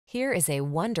Here is a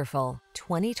wonderful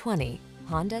 2020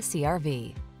 Honda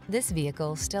CR-V. This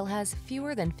vehicle still has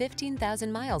fewer than 15,000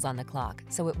 miles on the clock,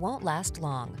 so it won't last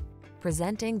long.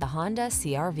 Presenting the Honda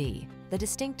CR-V, the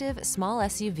distinctive small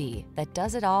SUV that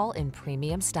does it all in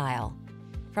premium style.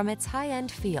 From its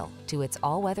high-end feel to its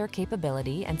all-weather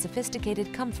capability and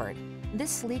sophisticated comfort,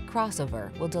 this sleek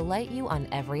crossover will delight you on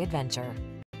every adventure.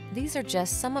 These are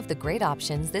just some of the great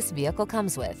options this vehicle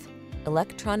comes with: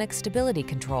 electronic stability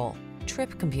control,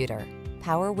 trip computer,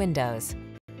 power windows,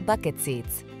 bucket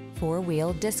seats,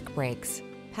 four-wheel disc brakes,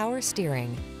 power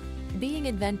steering. Being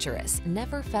adventurous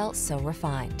never felt so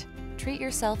refined. Treat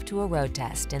yourself to a road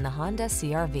test in the Honda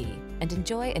CR-V and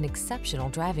enjoy an exceptional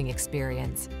driving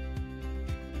experience.